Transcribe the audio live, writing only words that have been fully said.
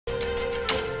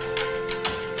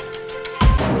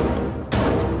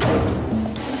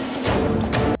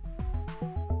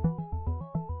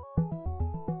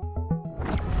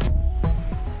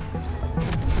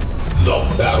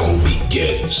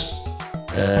begins.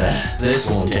 This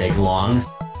won't take long.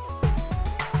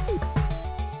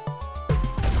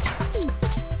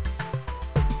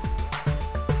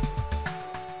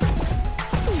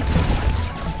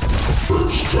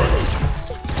 First strike.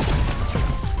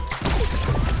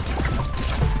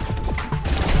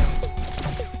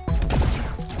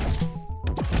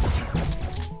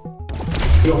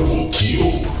 Double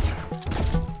kill.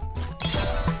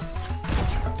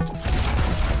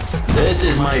 This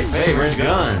is my favorite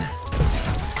gun.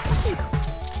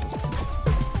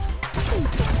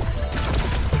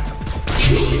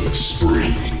 Killing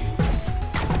spree.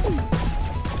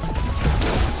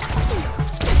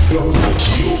 Double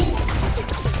kill.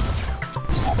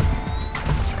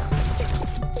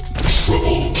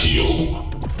 Triple kill.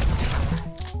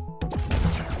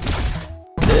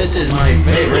 This is my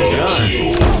favorite Mega gun.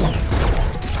 kill.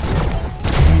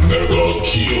 Mega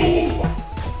kill.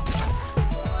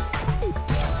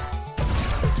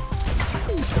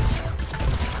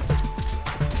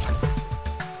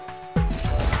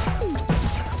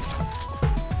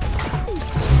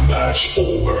 Match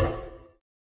over.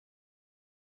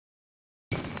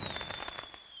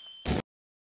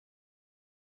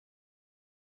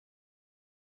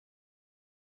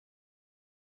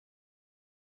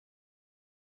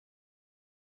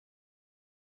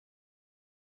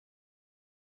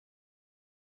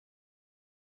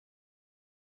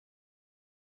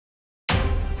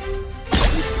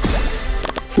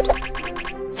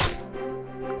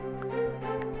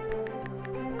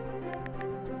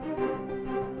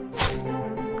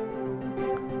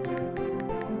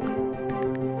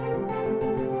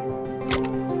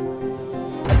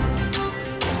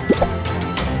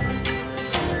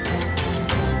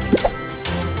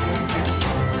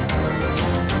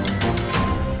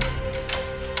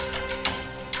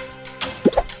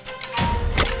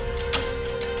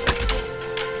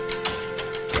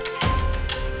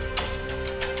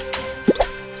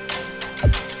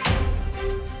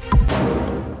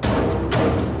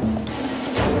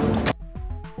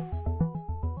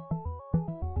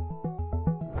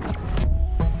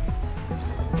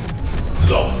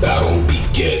 The battle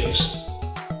begins.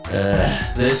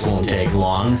 This won't take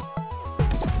long.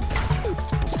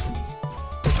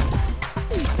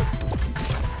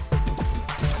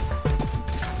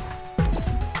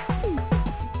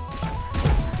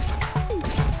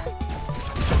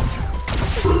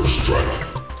 First strike.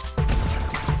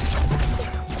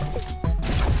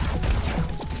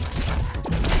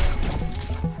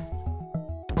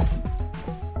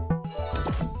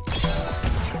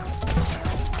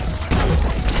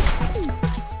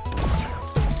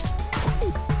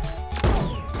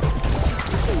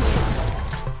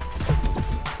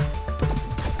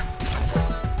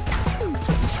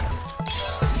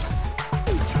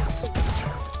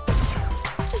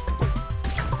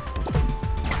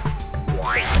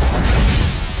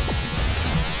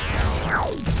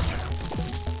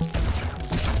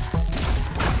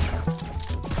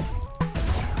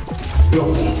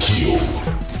 Double kill.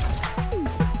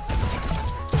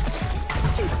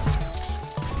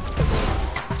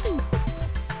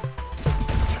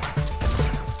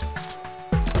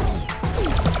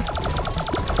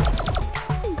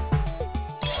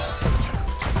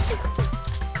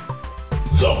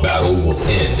 The battle will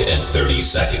end in 30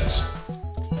 seconds.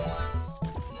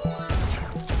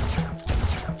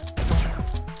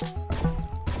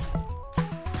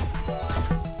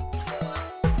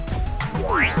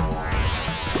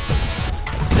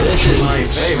 This is my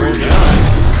favorite gun.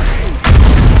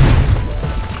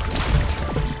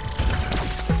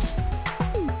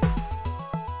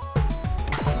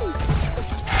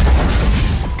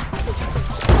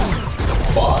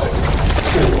 Five,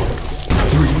 four,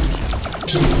 three,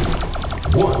 two,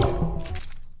 one.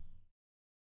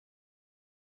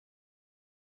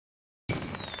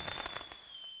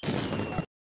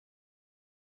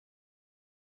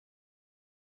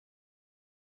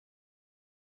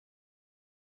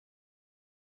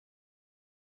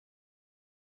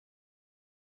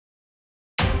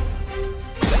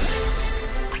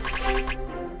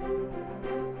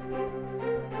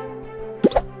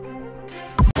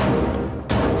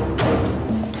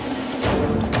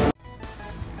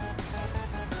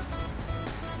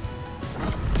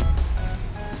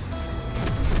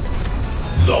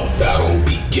 The battle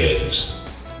begins.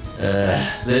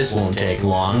 This won't take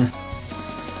long.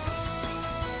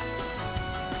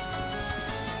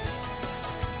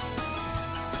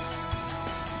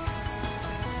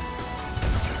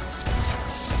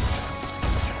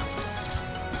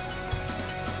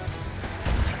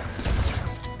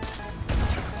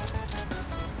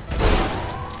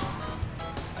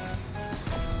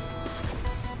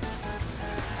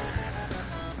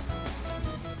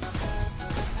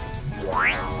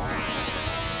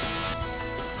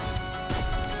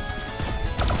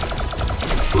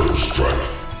 First strike.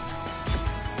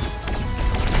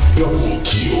 Double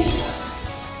kill.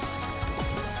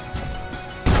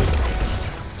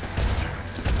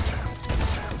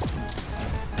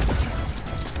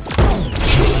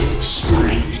 Killing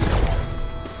spree.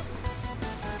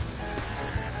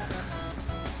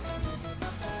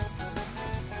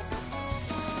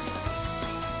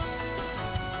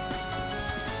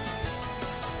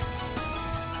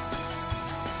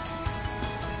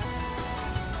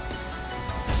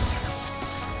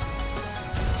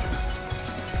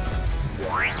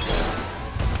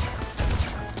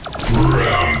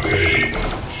 Rampage.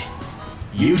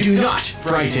 You do not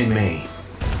frighten me.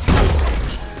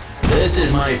 This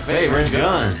is my favorite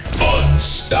gun.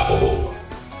 Unstoppable.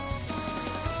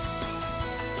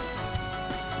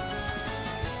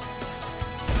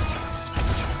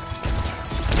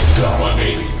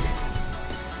 Dominating.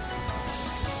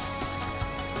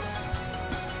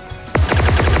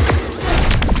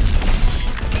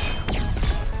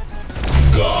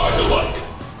 Godlike.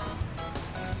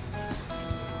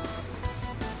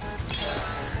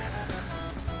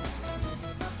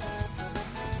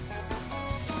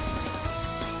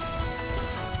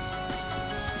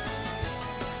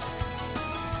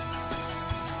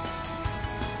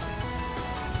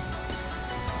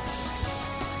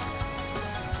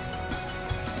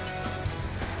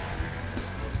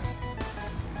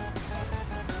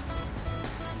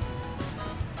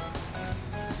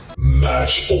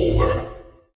 Match over.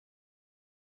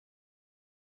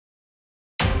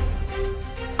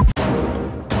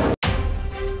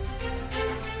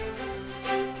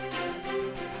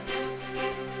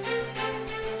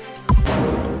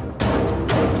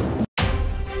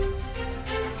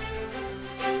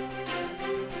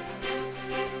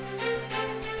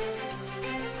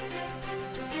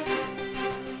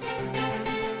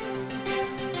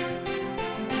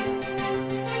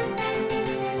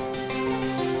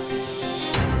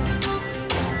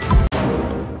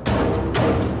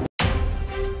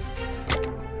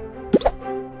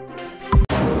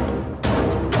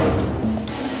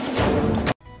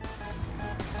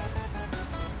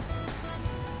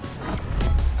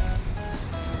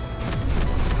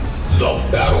 The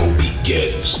battle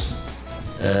begins.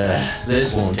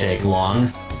 This won't take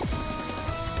long.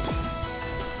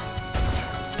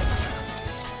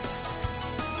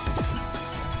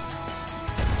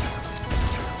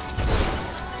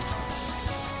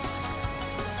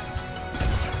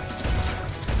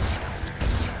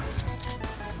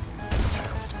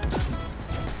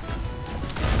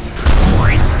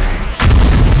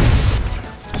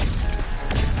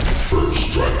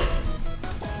 First strike.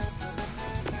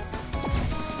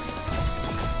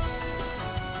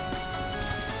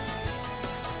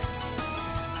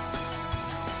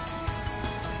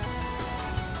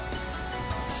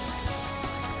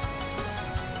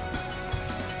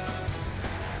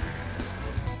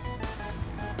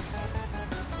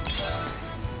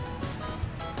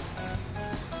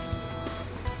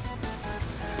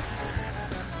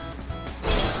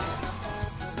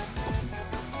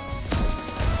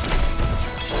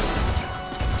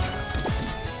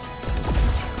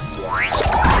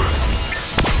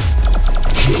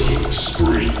 Killing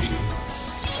spree.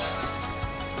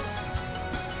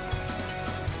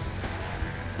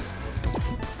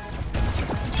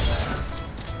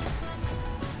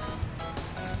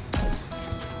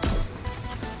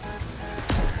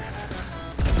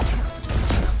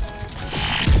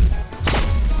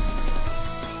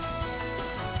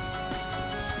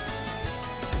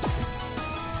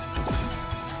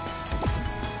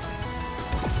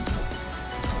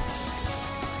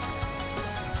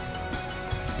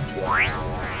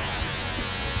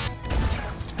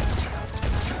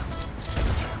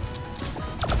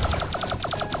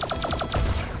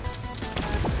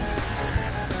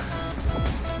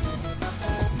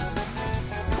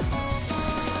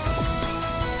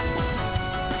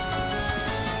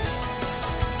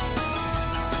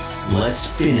 Let's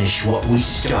finish what we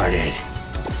started.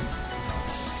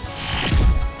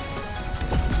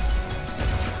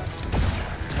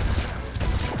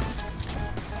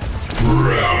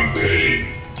 Rampage.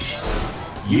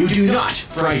 You do not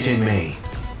frighten me.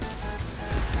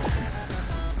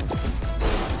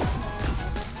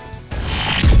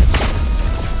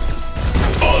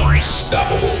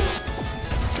 Unstoppable.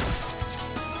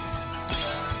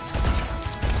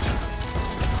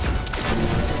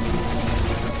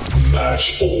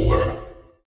 Match over.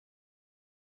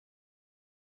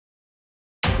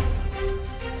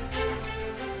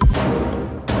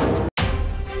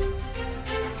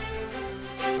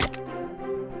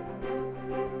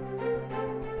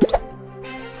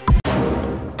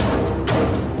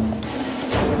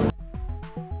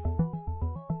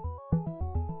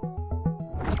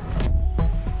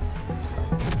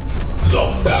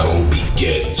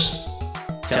 begins.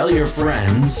 Tell your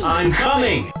friends I'm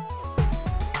coming!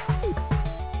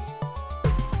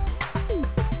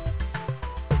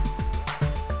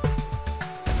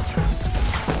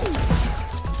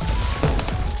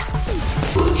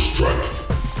 First strike.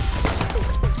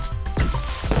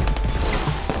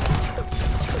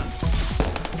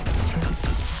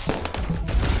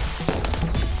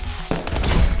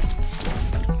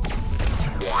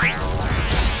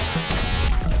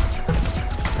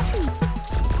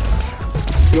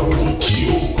 Double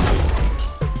kill.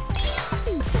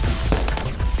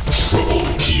 Triple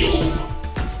kill.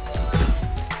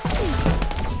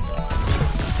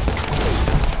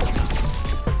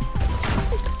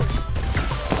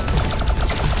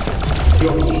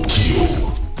 Double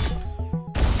kill.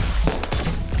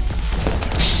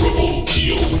 Triple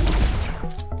kill.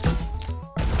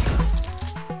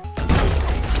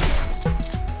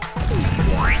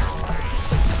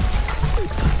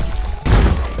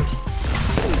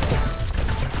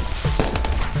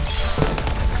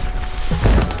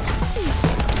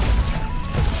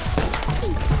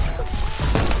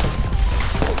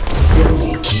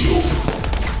 Double kill.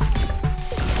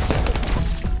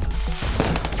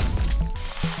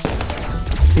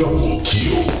 Double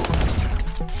kill.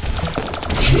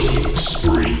 Killing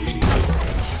spree.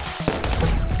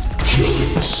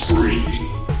 Killing spree.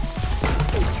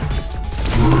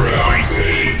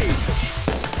 Rampage.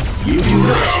 You do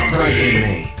not frighten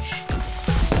me!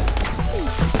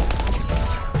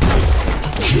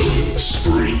 Killing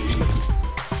spree.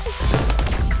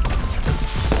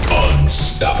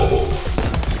 Unstoppable.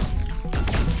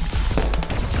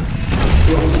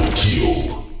 Double kill.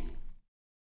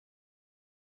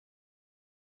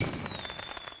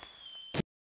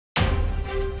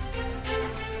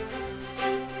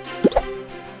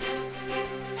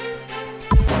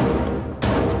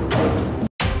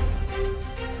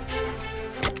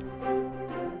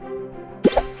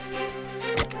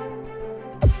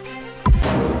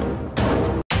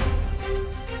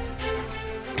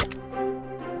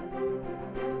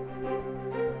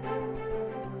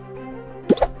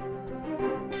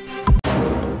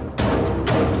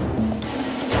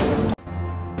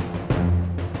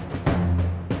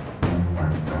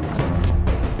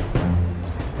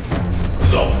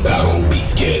 The battle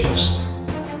begins.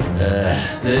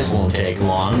 This won't take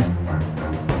long.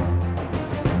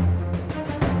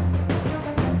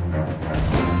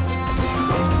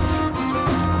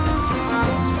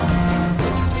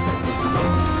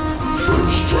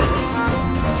 First strike.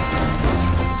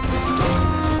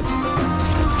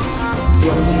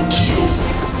 Double kill.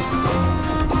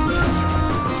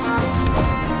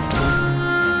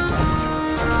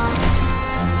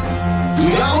 You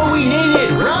got what we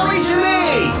needed! Rally to me!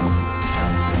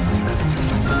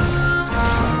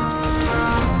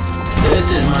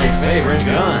 This is my favorite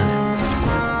gun.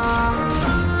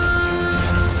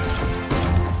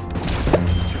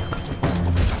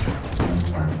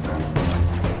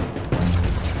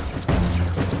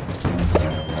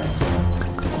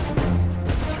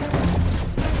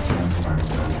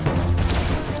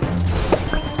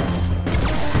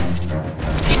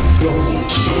 Double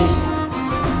kill.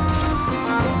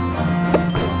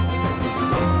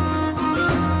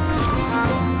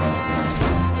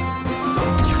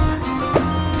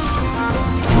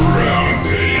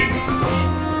 Rampage.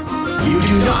 You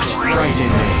do not frighten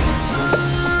me!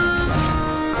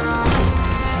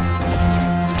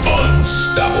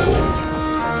 Unstoppable.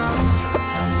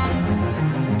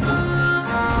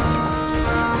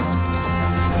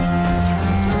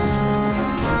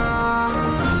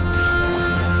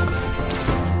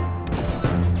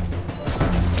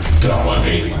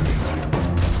 Dominating.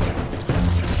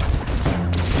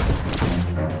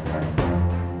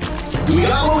 You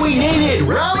got what we needed!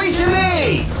 Rally to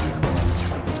me!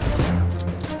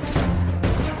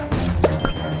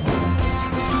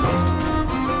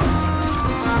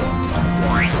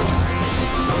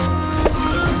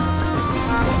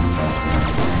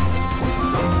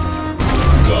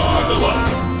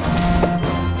 Godlike.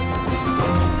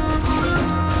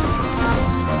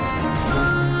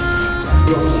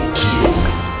 Double kill.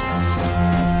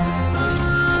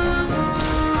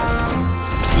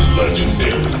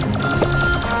 Legendary.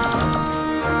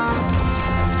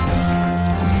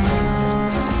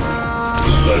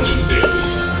 Legendary.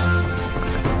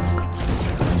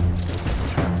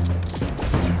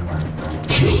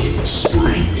 Killing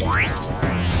spree.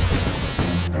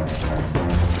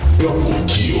 Double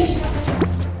kill.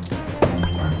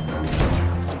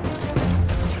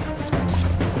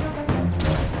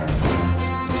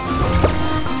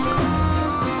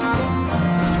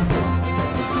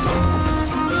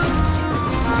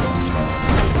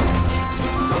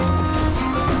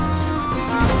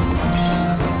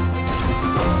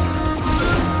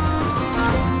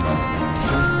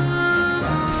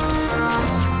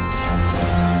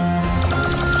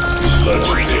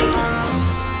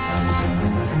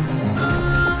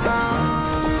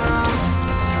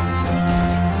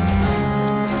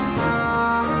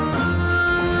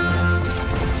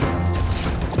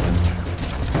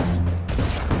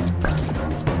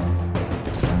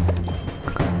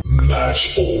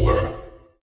 Match over.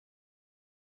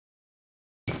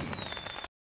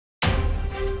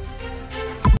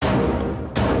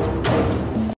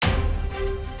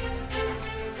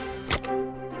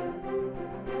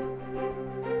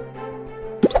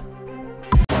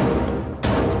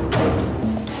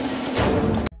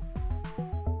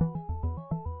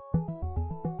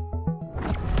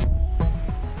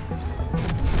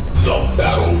 The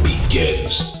battle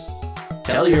begins.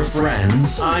 Tell your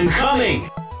friends I'm coming.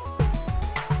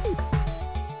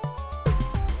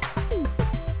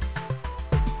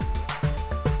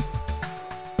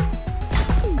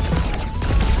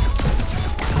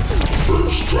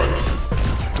 First strike.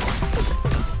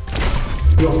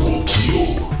 Double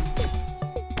kill.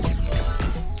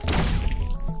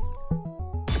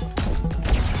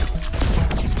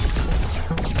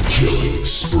 Killing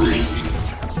spree.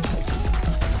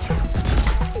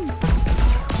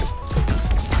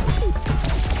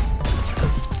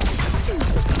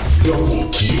 Double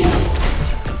kill.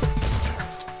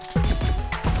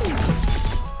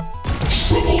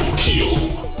 Triple kill.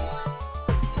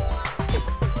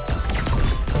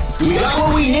 We got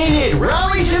what we needed.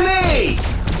 Rally to me.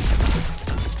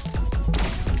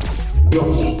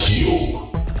 Double kill.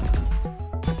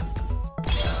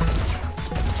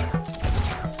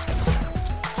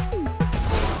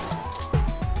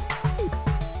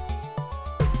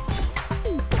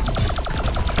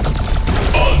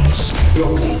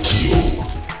 Double kill.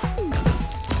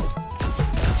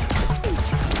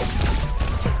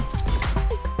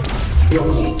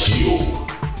 Double kill.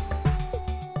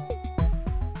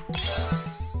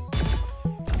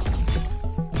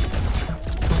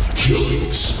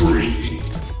 Killing spree.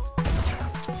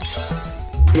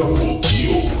 Double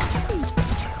kill.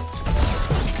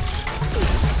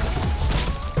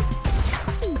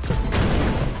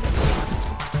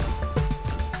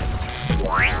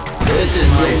 This is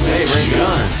my favorite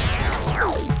gun.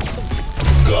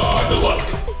 Godlike.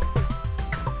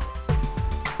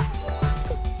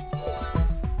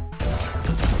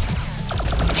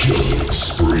 Killing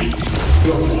spree.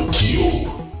 Double kill.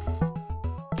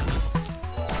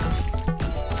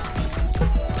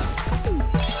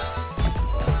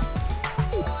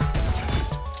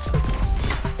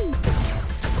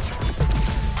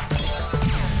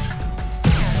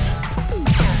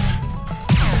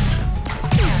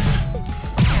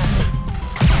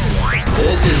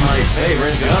 This is my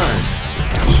favorite gun.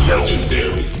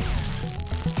 Legendary.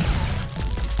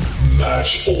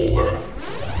 Match over.